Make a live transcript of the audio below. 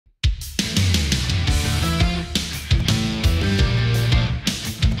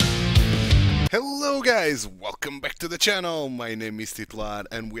Hello guys, welcome back to the channel. My name is TituElite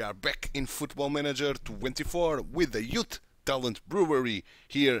and we are back in Football Manager 24 with the Youth Talent Brewery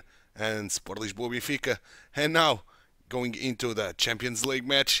here and Sport Lisboa Benfica. And now going into the Champions League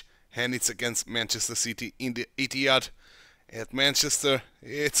match, and it's against Manchester City in the Etihad at Manchester.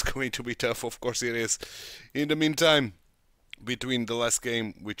 It's going to be tough, of course it is. In the meantime, between the last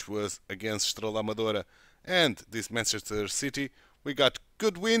game, which was against Estrela Amadora, and this Manchester City, we got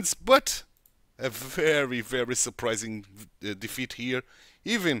good wins, but a very surprising defeat here.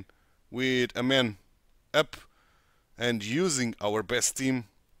 Even with a man up and using our best team,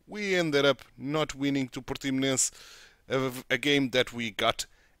 we ended up not winning to Portimonense, a game that we got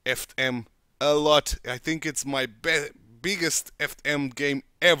FM a lot. I think it's my biggest FM game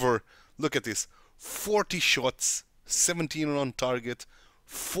ever. Look at this, 40 shots, 17 on target,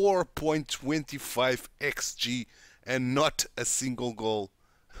 4.25 XG, and not a single goal.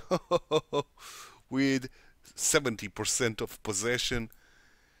 With 70% of possession.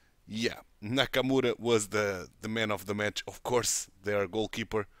 Yeah, Nakamura was the man of the match, of course, their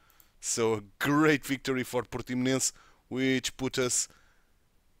goalkeeper. So a great victory for Portimonense, which put us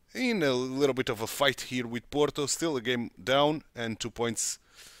in a little bit of a fight here with Porto. Still a game down and 2 points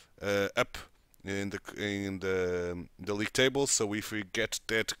up in the league table. So if we get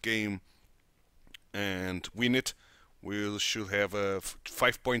that game and win it, we should have a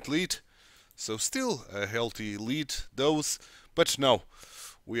 5-point lead. So still a healthy lead, those. But now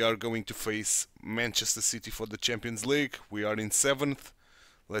we are going to face Manchester City for the Champions League. We are in 7th.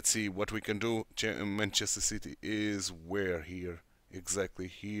 Let's see what we can do. Manchester City is where here? Exactly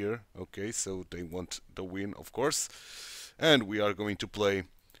here. Okay, so they want the win, of course. And we are going to play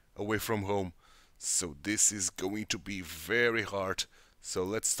away from home. So this is going to be very hard. So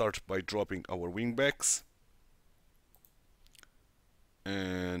let's start by dropping our wingbacks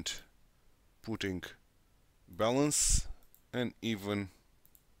and putting balance and even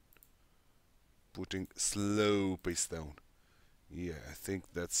putting slow pace down. Yeah, I think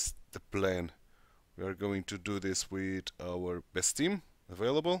that's the plan. We are going to do this with our best team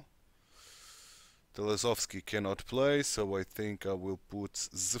available. Telezovski cannot play, so I think I will put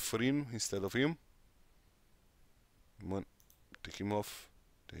Zeferin instead of him. Come on, take him off.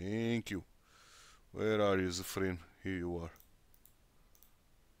 Thank you. Where are you, Zeferin? Here you are.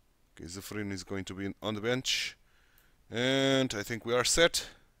 Okay, Zeferin is going to be on the bench. And I think we are set.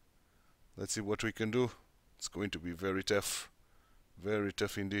 Let's see what we can do. It's going to be very tough. Very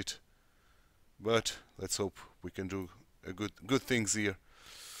tough indeed. But let's hope we can do a good things here.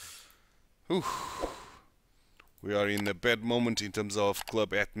 Whew. We are in a bad moment in terms of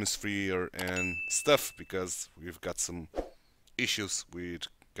club atmosphere and stuff, because we've got some issues with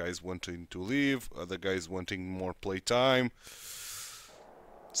guys wanting to leave, other guys wanting more play time.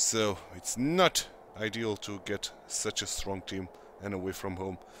 So it's not ideal to get such a strong team and away from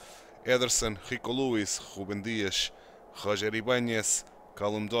home. Ederson, Rico Lewis, Ruben Dias, Roger Ibanez,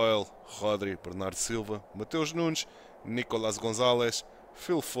 Callum Doyle, Rodri, Bernardo Silva, Mateus Nunes, Nicolas Gonzalez,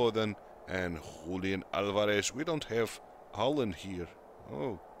 Phil Foden, and Julian Alvarez. We don't have Haaland here.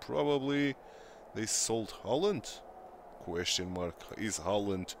 Oh, probably they sold Haaland? Question mark. Is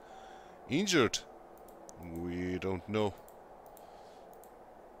Haaland injured? We don't know.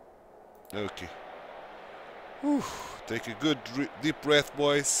 Okay. Whew. Take a good deep breath,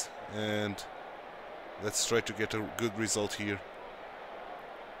 boys, and let's try to get a good result here.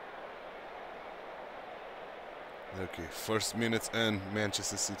 Okay, first minutes and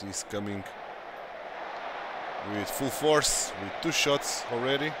Manchester City is coming with full force, with 2 shots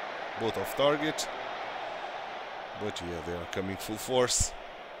already, both off target. But yeah, they are coming full force.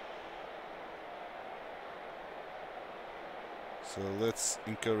 So let's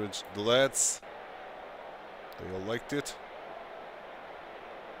encourage the lads. They all liked it.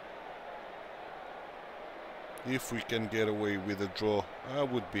 If we can get away with a draw, I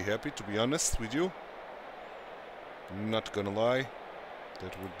would be happy, to be honest with you. Not gonna lie,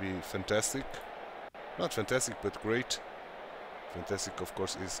 that would be fantastic. Not fantastic, but great. Fantastic, of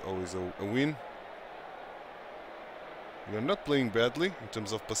course, is always a win. We are not playing badly in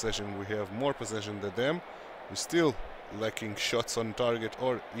terms of possession. We have more possession than them. We're still lacking shots on target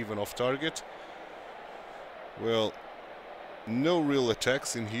or even off target. Well, no real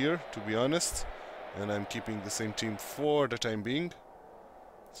attacks in here, to be honest. And I'm keeping the same team for the time being.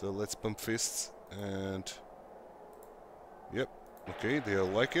 So let's pump fists and... Yep, okay, they all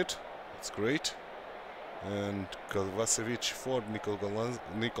like it. It's great. And Kovacevic for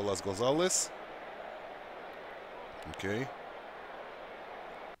Nicolas Gonzalez. Okay.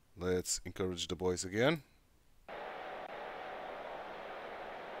 Let's encourage the boys again.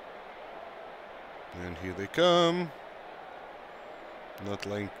 And here they come. Not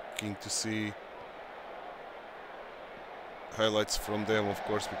liking to see highlights from them, of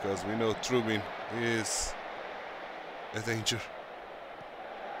course, because we know Trubin is a danger.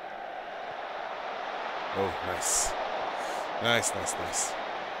 Oh, nice. Nice, nice, nice.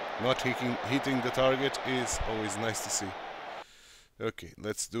 Not hitting the target is always nice to see. Okay,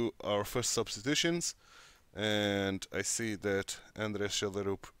 let's do our first substitutions. And I see that Andrés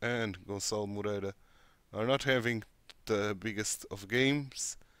Chaldarup and Gonçalo Moreira are not having the biggest of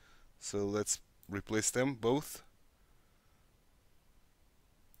games. So let's replace them both.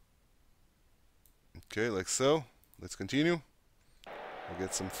 Okay, like so. Let's continue. I'll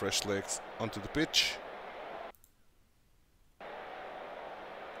get some fresh legs onto the pitch.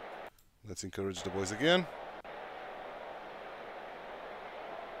 Let's encourage the boys again.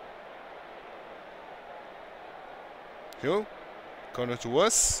 Here, corner to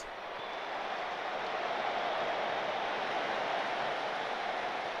us.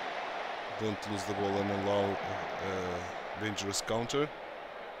 Don't lose the ball and allow a dangerous counter.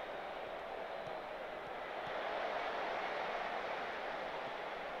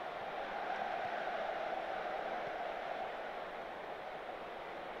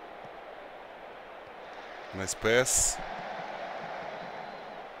 Nice pass.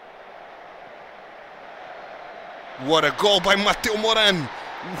 What a goal by Mateo Moran!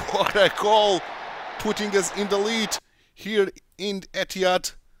 What a goal! Putting us in the lead here in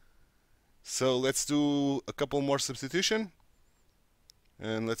Etihad. So let's do a couple more substitution.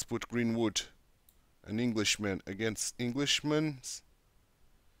 And let's put Greenwood, an Englishman against Englishmen.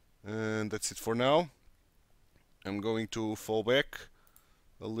 And that's it for now. I'm going to fall back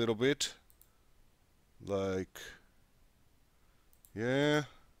a little bit. Like, yeah.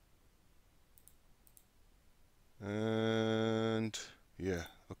 And yeah,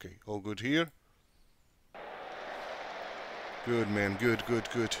 okay, all good here. Good, man, good, good,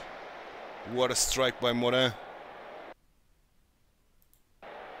 good. What a strike by Morin.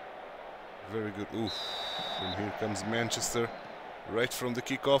 Very good. Oof. And here comes Manchester right from the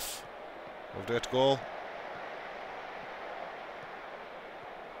kickoff of that goal.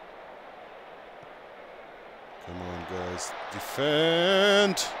 Come on, guys.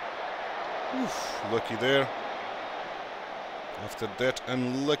 Defend. Oof, lucky there. After that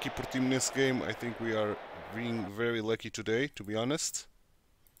unlucky Portimonense game, I think we are being very lucky today, to be honest.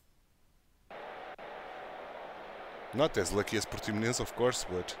 Not as lucky as Portimonense, of course,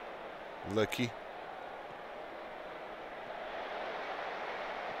 but lucky.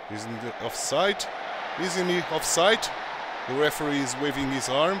 Isn't he offside? Isn't he offside? The referee is waving his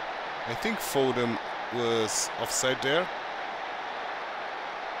arm. I think Foden was offside there.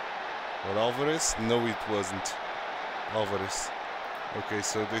 Or Alvarez? No, it wasn't. Alvarez. Okay,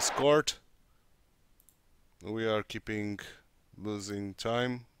 so they scored. We are losing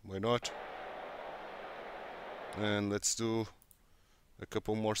time. Why not? And let's do a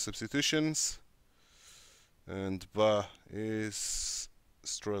couple more substitutions. And Ba is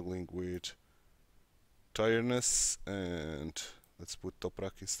struggling with tiredness. And let's put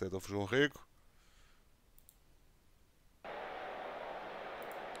Toprak instead of João Rego.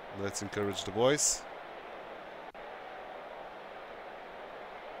 Let's encourage the boys.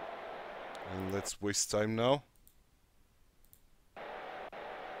 And let's waste time now.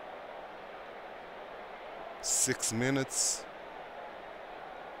 Six minutes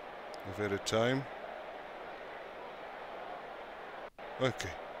of added time. Okay.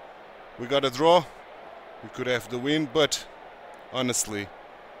 We got a draw. We could have the win, but honestly,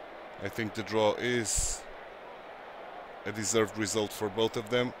 I think the draw is a deserved result for both of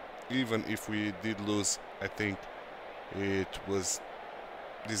them. Even if we did lose, I think it was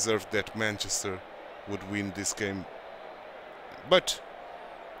deserved that Manchester would win this game. But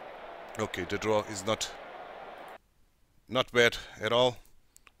okay, the draw is not bad at all.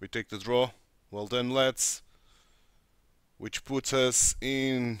 We take the draw. Well done, lads. Which puts us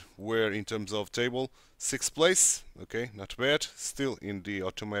in terms of table? 6th place. Okay, not bad. Still in the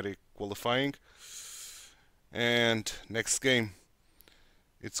automatic qualifying. And next game,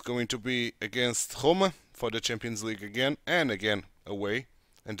 it's going to be against Roma for the Champions League again and again away.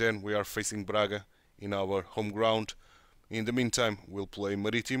 And then we are facing Braga in our home ground. In the meantime, we'll play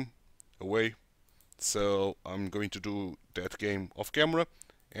Maritim away. So I'm going to do that game off camera.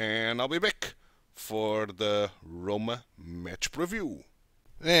 And I'll be back for the Roma match preview.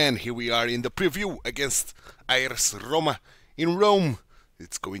 And here we are in the preview against AS Roma in Rome.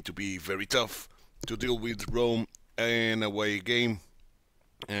 It's going to be very tough to deal with Rome in a away game.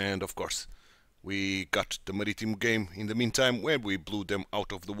 And of course, we got the Maritim game in the meantime, where we blew them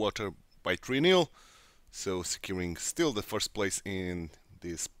out of the water by 3-0. so securing still the first place in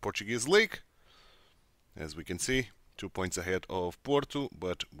this Portuguese league. As we can see, 2 points ahead of Porto,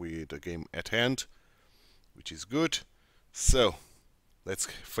 but with a game at hand, which is good. So let's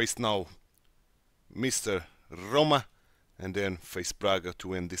face now Mr. Roma and then face Braga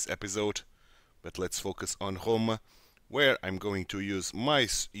to end this episode. But let's focus on Roma, where I'm going to use my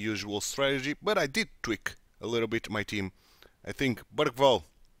usual strategy, but I did tweak a little bit my team. I think Bergval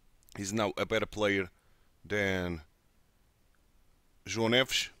is now a better player than João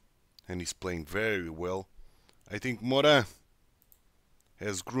Neves, and he's playing very well. I think Moura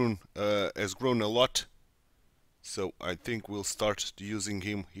has grown a lot, so I think we'll start using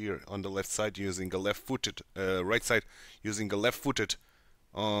him here on the left side, using a left-footed right side, using a left-footed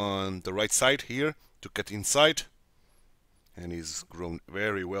on the right side here to cut inside. And he's grown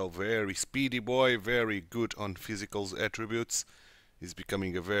very well, very speedy boy, very good on physical attributes. He's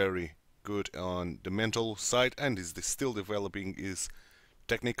becoming a very good on the mental side, and is still developing his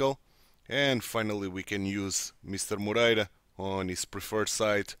technical. And finally we can use Mr. Moreira on his preferred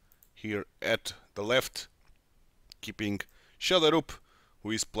side here at the left, keeping Shadarup,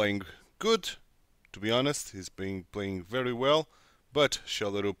 who is playing good, to be honest. He's been playing very well, but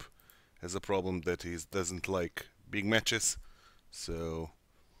Shadarup has a problem that he doesn't like big matches, so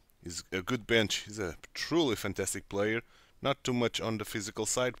he's a good bench. He's a truly fantastic player, not too much on the physical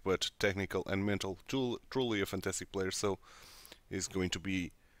side, but technical and mental, truly a fantastic player. So he's going to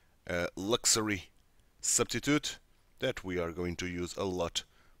be a luxury substitute that we are going to use a lot.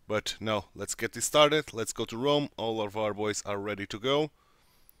 But now let's get this started. Let's go to Rome. All of our boys are ready to go.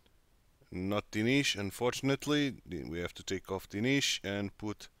 Not Dinis, unfortunately. We have to take off Dinis and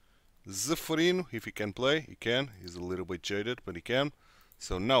put Zeferino. If he can play, he can. He's a little bit jaded, but he can.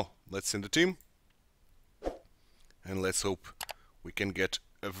 So now let's send the team, and let's hope we can get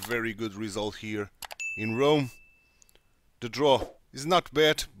a very good result here in Rome. The draw is not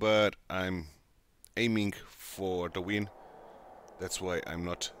bad, but I'm aiming for the win. That's why I'm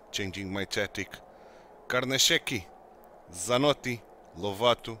not changing my tactic. Carnasheki, Zanotti,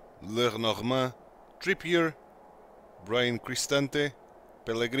 Lovato, Lenormand, Trippier, Brian Cristante,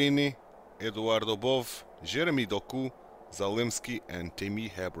 Pellegrini, Eduardo Bov, Jeremy Doku, Zalemski and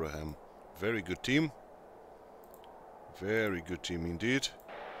Tammy Abraham. Very good team. Very good team indeed.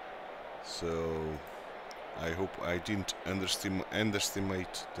 So I hope I didn't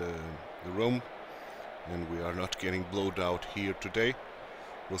underestimate the Rome, and we are not getting blown out here today.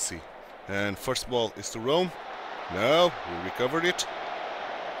 We'll see. And first ball is to Rome. No, we recovered it,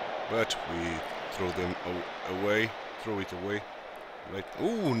 but we throw them away. Throw it away. Right.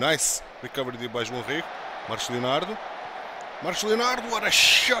 Ooh, nice. Recovered it by João Rego. Marcos Leonardo. Marcos Leonardo, what a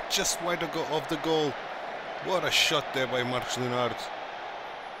shot just wide of the goal. What a shot there by Marcos Leonardo.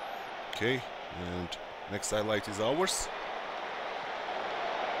 Okay, and next highlight is ours.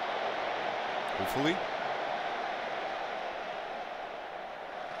 Hopefully.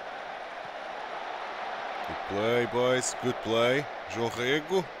 Good play, boys. Good play. João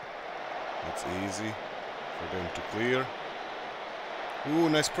Rego. That's easy for them to clear. Ooh,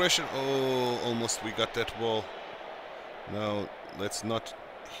 nice pressure. Oh, almost we got that ball. Now, let's not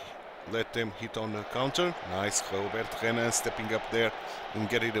let them hit on the counter. Nice, Robert Renan stepping up there and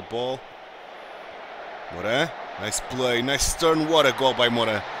getting the ball. Moura, nice play, nice turn. What a goal by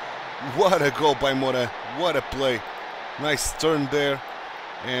Moura. What a goal by Moura. What a play. Nice turn there.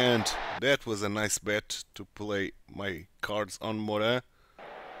 And that was a nice bet to play my cards on Moura.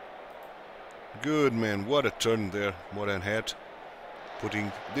 Good, man. What a turn there Moura had.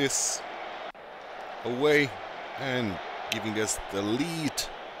 Putting this away and giving us the lead.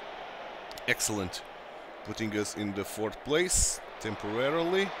 Excellent. Putting us in the 4th place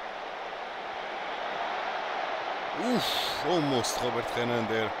temporarily. Oof, almost Robert Renan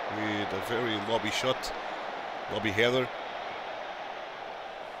there with a very lobby shot, lobby header.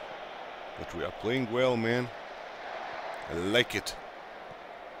 But we are playing well, man. I like it.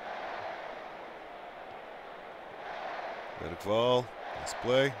 Bergval, nice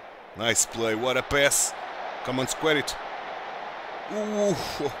play. Nice play, what a pass. Come on, square it. Ooh,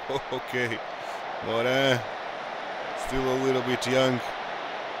 okay. Moura, still a little bit young.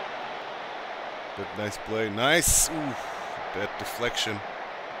 But nice play, nice. Ooh, that deflection.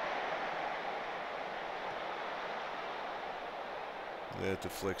 That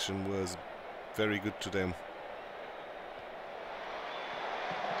deflection was very good to them.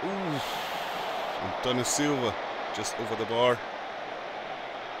 Ooh, Antonio Silva just over the bar.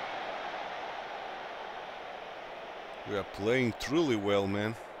 We are playing truly well,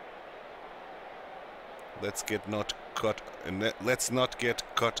 man. Let's not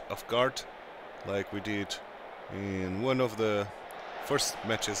get caught off guard. like we did in one of the first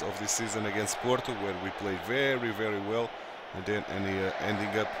matches of this season against Porto, where we played very, very well, and then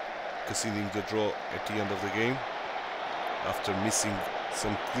ending up conceding the draw at the end of the game after missing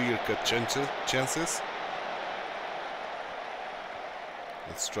some clear-cut chances.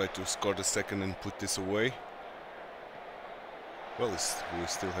 Let's try to score the second and put this away. Well, we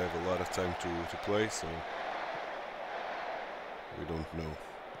still have a lot of time to play, so we don't know.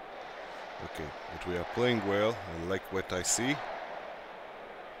 Okay, but we are playing well. I like what I see.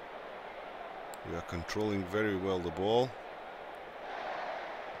 We are controlling very well the ball.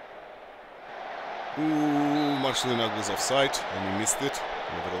 Ooh, Marcelino was offside and he missed it,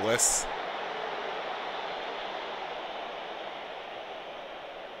 nevertheless.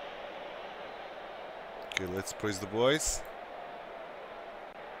 Okay, let's praise the boys.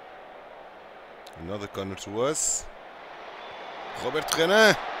 Another corner to us. Robert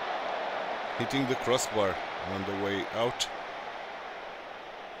Renan hitting the crossbar on the way out.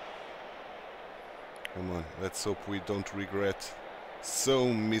 Come on, let's hope we don't regret so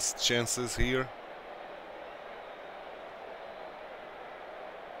missed chances here.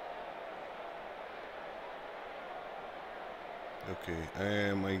 Okay,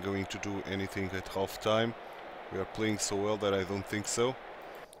 am I going to do anything at half time? We are playing so well that I don't think so.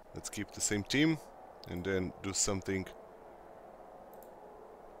 Let's keep the same team and then do something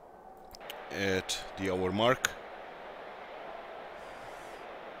at the hour mark.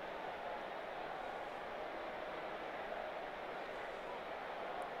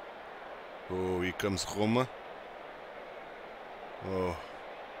 Oh, here comes Roma. Oh.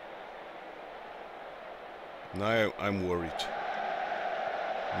 Now I'm worried.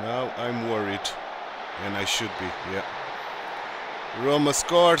 Now I'm worried. And I should be, yeah. Roma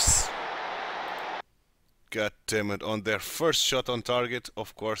scores. God damn it, on their first shot on target.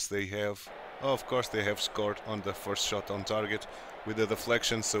 Of course they have scored on the first shot on target with the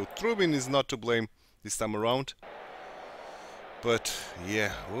deflection, so Trubin is not to blame this time around. But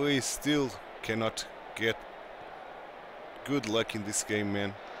yeah, we still cannot get good luck in this game,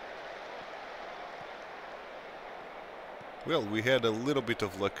 man. Well, we had a little bit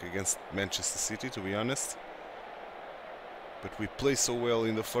of luck against Manchester City, to be honest. But we play so well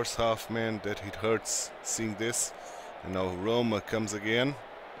in the first half, man, that it hurts seeing this. And now Roma comes again.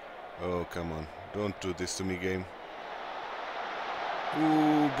 Oh, come on. Don't do this to me, game.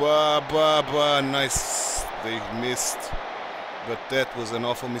 Ooh, ba. Nice. They missed. But that was an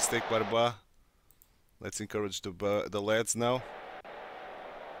awful mistake by Ba. Let's encourage the lads now.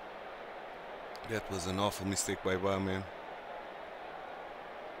 That was an awful mistake by Ba, man.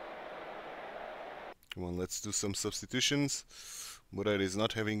 Come on, let's do some substitutions. Moreira is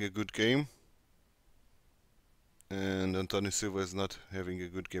not having a good game. And Antonio Silva is not having a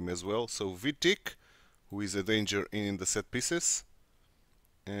good game as well. So Vitic, who is a danger in the set pieces.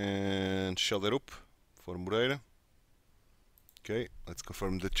 And Schelderup for Moreira. Okay, let's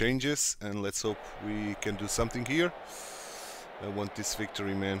confirm the changes and let's hope we can do something here. I want this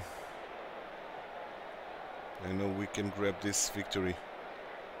victory, man. I know we can grab this victory.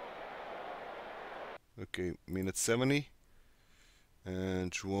 Okay, minute 70.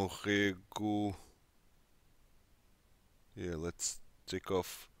 And João Rego. Yeah, let's take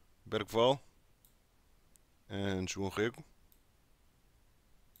off Bergval and João Rego.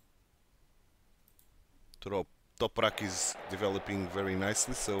 Toprak is developing very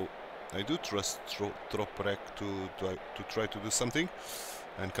nicely, so I do trust Toprak to try to do something.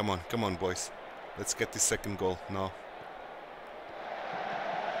 And come on, boys. Let's get this second goal now.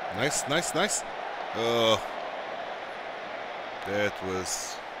 Nice. Oh, that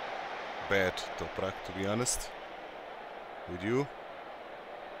was bad, Toprak, to be honest with you.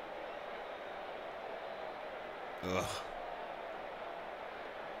 Ugh.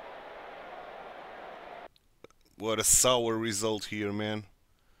 What a sour result here, man.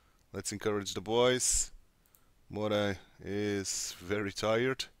 Let's encourage the boys. Mora is very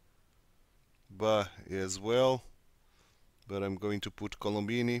tired. Ba as well. But I'm going to put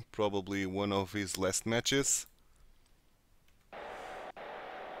Colombini, probably one of his last matches.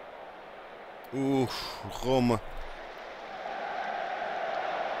 Ooh, Roma.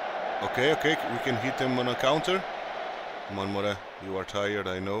 Okay, we can hit him on a counter. Come on, Mora, you are tired,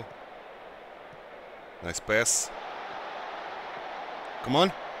 I know. Nice pass. Come on.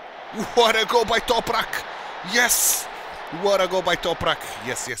 What a goal by Toprak! Yes! What a goal by Toprak!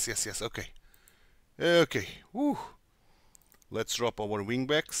 Yes. Okay. Woo. Let's drop our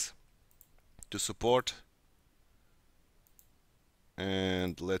wingbacks to support.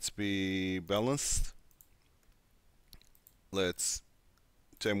 And let's be balanced. Let's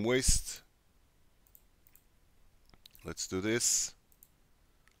time waste. Let's do this.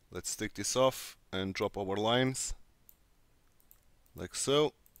 Let's take this off and drop our lines. Like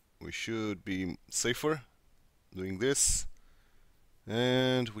so. We should be safer doing this.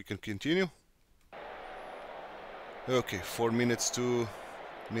 And we can continue. Okay, 4 minutes to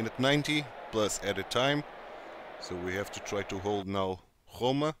minute 90 plus added time. So we have to try to hold now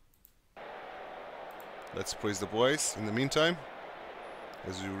Roma. Let's praise the boys in the meantime.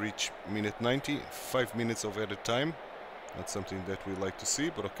 As we reach minute 90, 5 minutes of added time. Not something that we like to see,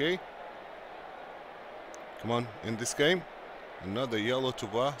 but okay. Come on, in this game. Another yellow to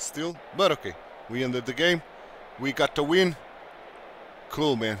Ba still, but okay. We ended the game. We got the win.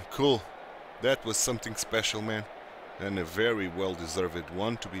 Cool, man, cool. That was something special, man. And a very well-deserved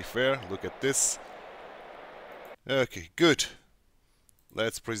one, to be fair. Look at this. Okay, good.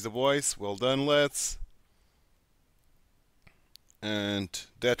 Let's praise the boys. Well done, lads. And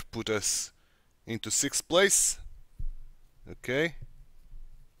that put us into 6th place. Okay.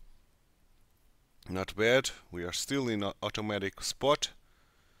 Not bad. We are still in an automatic spot.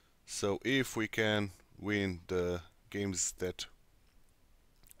 So if we can win the games that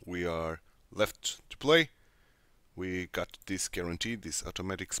we are left to play, we got this guaranteed, this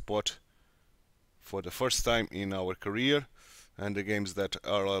automatic spot for the first time in our career. And the games that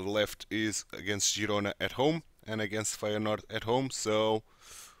are left is against Girona at home and against Feyenoord at home. So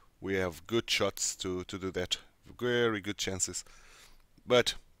we have good shots to do that. Very good chances.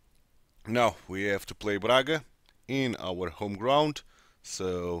 But now we have to play Braga in our home ground.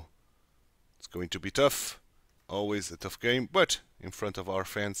 So it's going to be tough. Always a tough game. But in front of our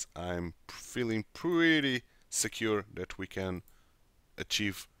fans, I'm feeling pretty secure that we can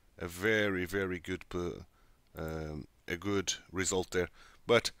achieve a very good a good result there.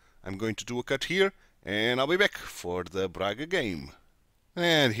 But I'm going to do a cut here and I'll be back for the Braga game.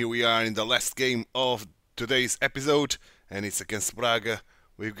 And here we are in the last game of today's episode, and it's against Braga.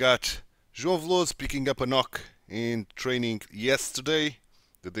 We've got João Veloso picking up a knock in training yesterday,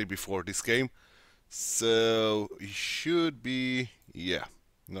 the day before this game. So he should be, yeah,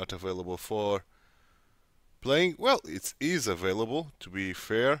 not available for playing. Well, it is available, to be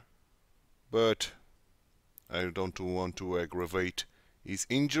fair, but I don't want to aggravate his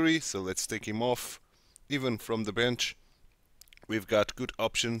injury, so let's take him off. Even from the bench, we've got good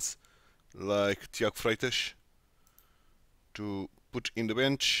options like Tiago Freitas to put in the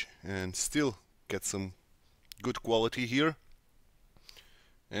bench and still get some good quality here.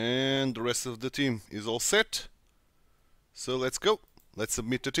 And the rest of the team is all set. So let's go. Let's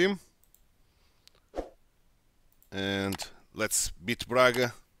submit the team. And let's beat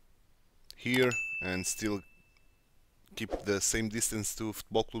Braga here and still keep the same distance to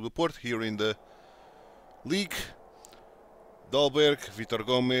Futebol Clube do Porto here in the league. Dalberg, Vitor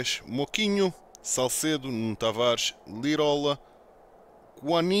Gomes, Moquinho, Salcedo, Nuno Tavares, Lirola,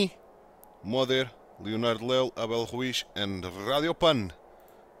 Guani, Moder, Leonardo Lel, Abel Ruiz and Radiopan.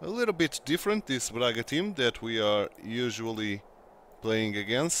 A little bit different, this Braga team that we are usually playing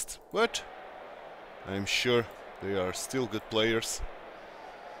against, but I'm sure they are still good players.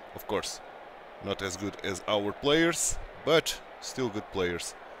 Of course, not as good as our players, but still good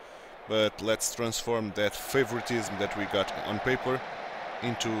players. But let's transform that favoritism that we got on paper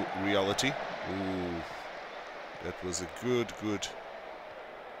into reality. Ooh, that was a good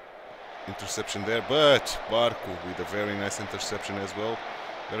interception there, but Barco with a very nice interception as well.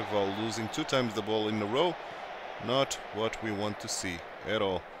 Bergval losing 2 times the ball in a row. Not what we want to see at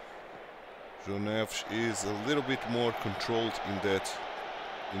all. João Neves is a little bit more controlled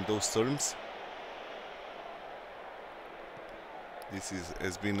in those terms. This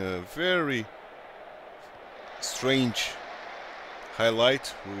has been a very strange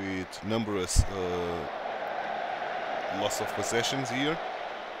highlight with numerous loss of possessions here.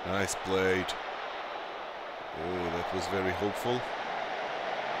 Nice played. Oh, that was very hopeful.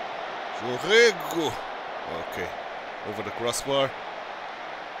 Jorrego. Okay, over the crossbar.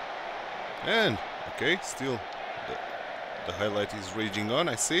 And, okay, still the highlight is raging on,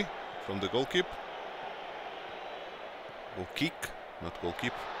 I see, from the goal kick. Goal kick, not goal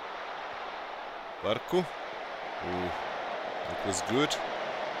keep. Barco. Ooh, that was good.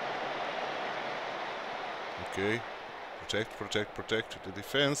 Okay, protect the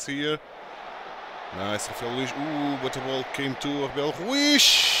defense here. Nice, Rafael Luiz. Ooh, but the ball came to Abel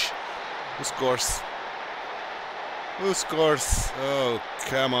Ruiz. Who scores? Who scores? Oh,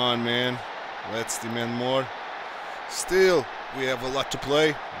 come on, man. Let's demand more. Still, we have a lot to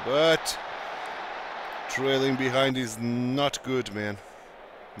play, but trailing behind is not good, man.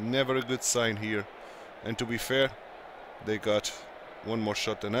 Never a good sign here. And to be fair, they got one more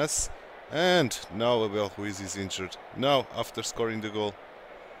shot than us. And now Abel Ruiz is injured. Now, after scoring the goal.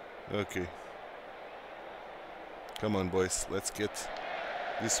 Okay. Come on, boys. Let's get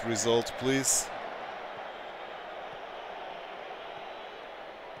this result, please.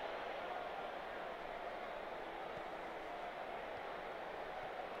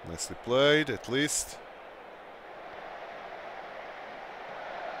 Nicely played, at least.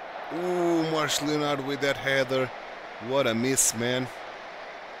 Ooh, Marsh Leonard with that header. What a miss, man.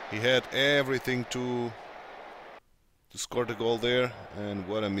 He had everything to score the goal there, and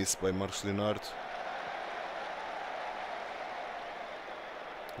what a miss by Marsh Leonard.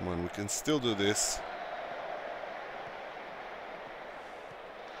 Come on, we can still do this.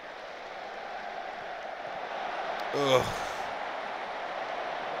 Ugh.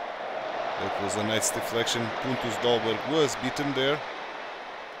 That was a nice deflection. Pontus Dahlberg was beaten there.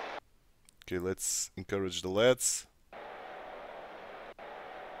 Okay, let's encourage the lads.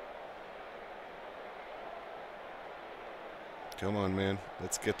 Come on, man.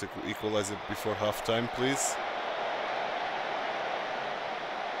 Let's get the equalizer before half-time, please.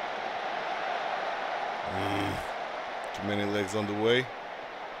 Too many legs on the way.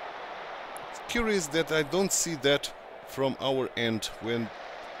 It's curious that I don't see that from our end when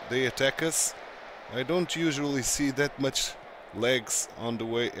they attack us. I don't usually see that much legs on the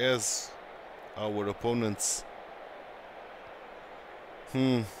way as our opponents.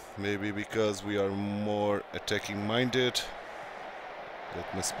 Maybe because we are more attacking minded.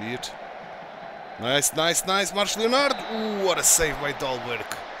 That must be it. Nice, nice, nice, Marsh Leonard. Ooh, what a save by Dahlberg.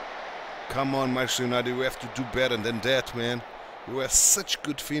 Come on, Marsh Leonard, you have to do better than that, man. You have such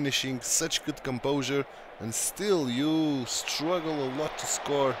good finishing, such good composure, and still you struggle a lot to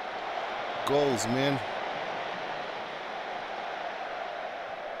score goals, man.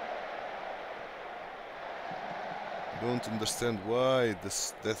 Don't understand why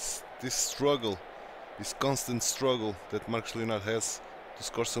this struggle, this constant struggle that Marsh Leonard has to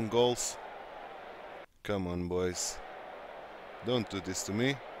score some goals. Come on, boys. Don't do this to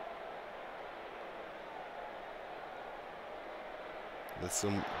me. Let's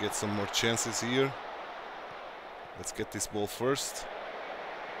get some more chances here. Let's get this ball first.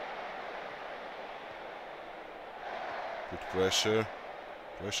 Good pressure.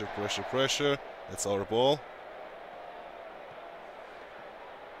 Pressure, pressure, pressure. That's our ball.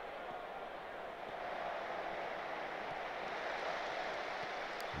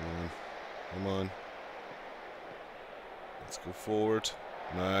 Come on. Let's go forward.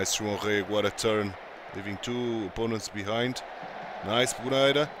 Nice, João Rego, what a turn. Leaving two opponents behind. Nice,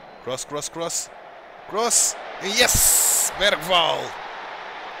 Moreira. Cross, cross, cross. Cross. And yes! Bergval.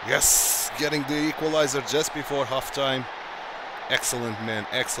 Yes! Getting the equalizer just before half-time. Excellent, man.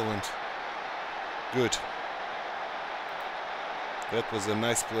 Excellent. Good. That was a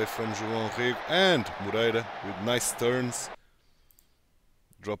nice play from João Rego and Moreira with nice turns.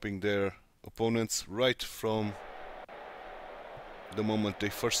 Dropping their opponents right from the moment they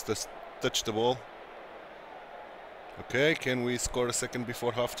first touch the ball. Okay, can we score a second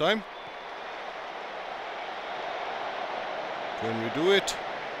before halftime? Can we do it?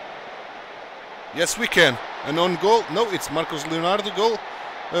 Yes, we can. An own goal? No, it's Marcos Leonardo goal.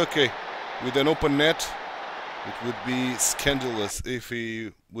 Okay, with an open net, it would be scandalous if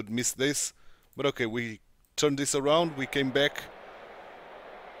he would miss this. But okay, we turned this around, we came back,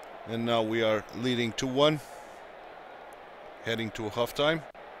 and now we are leading 2-1, heading to halftime,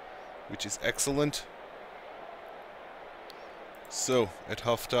 which is excellent. So, at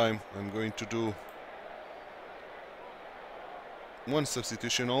halftime, I'm going to do one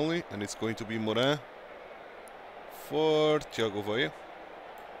substitution only, and it's going to be Morin for Thiago Veia.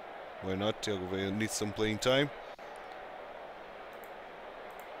 Why not? Thiago Veia needs some playing time.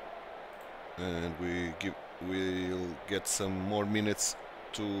 And we'll get some more minutes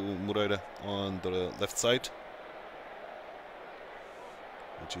to Moreira on the left side,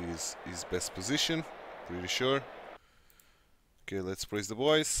 which is his best position, pretty sure. Okay, let's praise the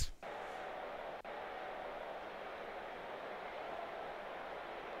boys.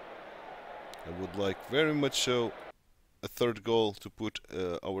 I would like very much so a third goal to put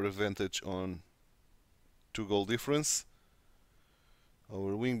our advantage on 2-goal difference.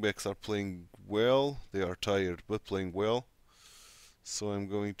 Our wingbacks are playing well. They are tired but playing well. So I'm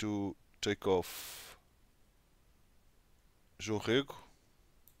going to take off João Rego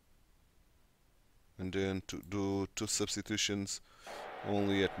and then to do 2 substitutions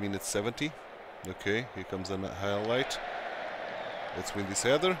only at minute 70. Okay, here comes a highlight. Let's win this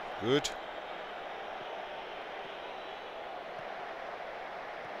header. Good.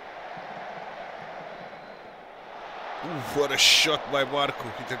 Ooh, what a shot by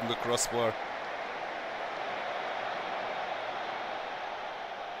Barco, hitting the crossbar.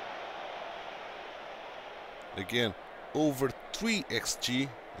 Again, over 3 XG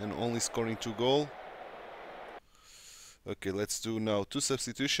and only scoring 2 goals. Okay, let's do now 2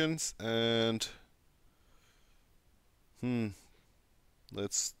 substitutions and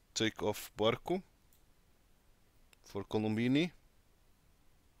let's take off Barco for Colombini.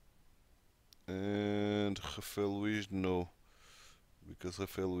 And Rafael Luiz, no, because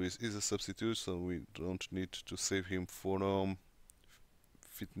Rafael Luiz is a substitute, so we don't need to save him for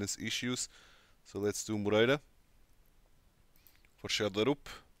fitness issues. So let's do Moreira for Shadarup,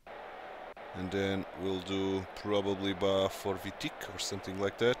 and then we'll do probably Ba for Vitic or something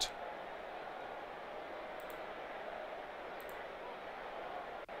like that.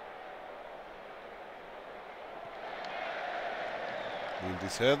 Win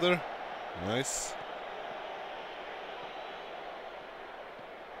this header. Nice.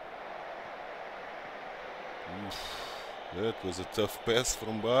 Oof, that was a tough pass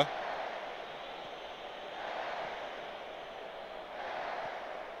from Ba.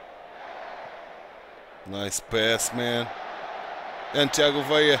 Nice pass, man. And Thiago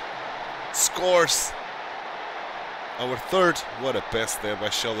Villa scores our third. What a pass there by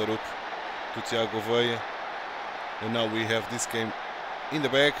Shalarup to Thiago Villa. And now we have this game in the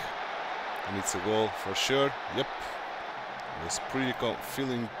bag. And it's a goal for sure. Yep. I was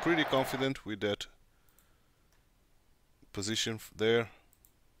feeling pretty confident with that position there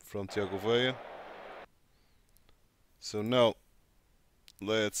from Thiago Villa. So now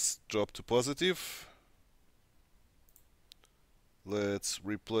let's drop to positive. Let's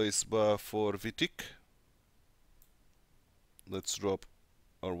replace Ba for Vitic. Let's drop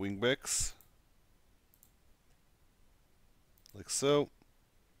our wingbacks like so.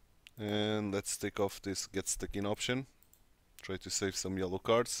 And let's take off this get stuck in option. Try to save some yellow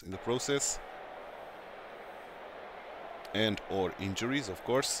cards in the process. And or injuries, of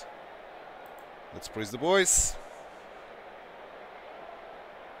course. Let's praise the boys.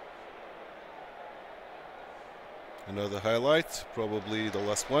 Another highlight, probably the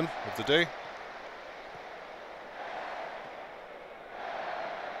last one of the day.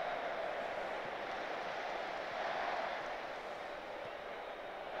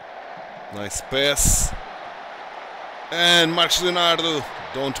 Nice pass. And Marcos Leonardo,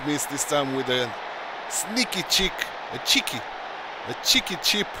 don't miss this time with a sneaky cheeky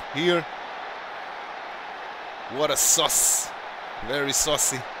chip here. What a sauce. Very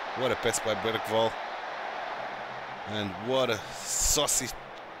saucy. What a pass by Bergval. And what a saucy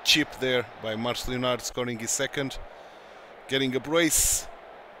chip there by Marcos Leonardo, scoring his second. Getting a brace.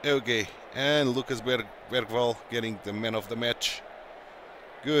 Okay. And Lucas Bergval getting the man of the match.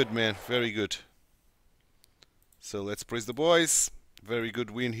 Good, man, very good. So let's praise the boys. Very good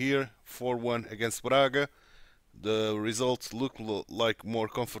win here, 4-1 against Braga. The results look like more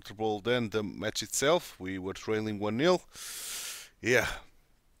comfortable than the match itself. We were trailing 1-0. Yeah,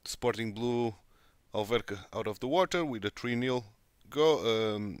 Sporting blew Alverca out of the water with a 3-0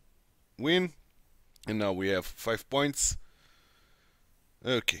 win. And now we have 5 points.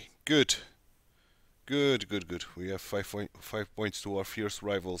 Okay, good. Good. We have 5 points to our fierce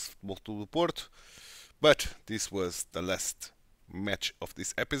rivals, Futebol Clube do Porto. But this was the last match of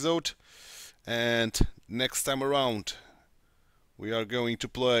this episode. And next time around, we are going to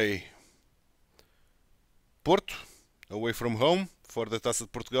play Porto away from home for the Taça de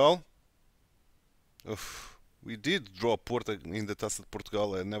Portugal. We did draw Porto in the Taça de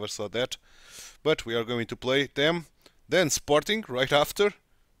Portugal, I never saw that. But we are going to play them. Then Sporting right after,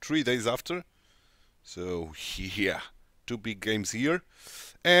 3 days after. So yeah, 2 big games here,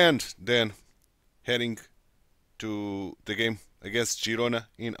 and then heading to the game against Girona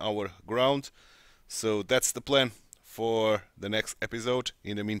in our ground. So that's the plan for the next episode.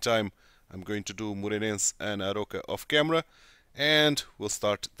 In the meantime, I'm going to do Moreirense and Aroca off camera, and we'll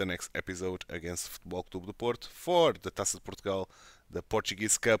start the next episode against Futebol Clube do Porto for the Taça de Portugal, the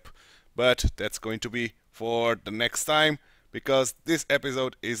Portuguese Cup. But that's going to be for the next time, because this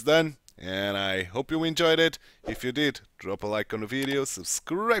episode is done. And I hope you enjoyed it. If you did, drop a like on the video,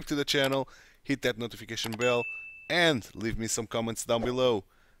 subscribe to the channel, hit that notification bell, and leave me some comments down below.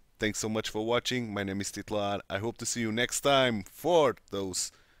 Thanks so much for watching. My name is TituElite. I hope to see you next time for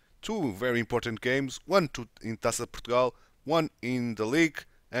those 2 very important games. One in Taça de Portugal, one in the league,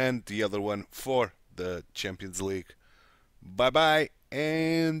 and the other one for the Champions League. Bye bye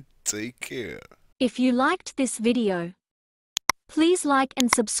and take care. If you liked this video, please like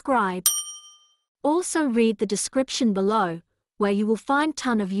and subscribe. Also read the description below, where you will find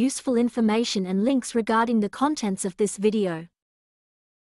ton of useful information and links regarding the contents of this video.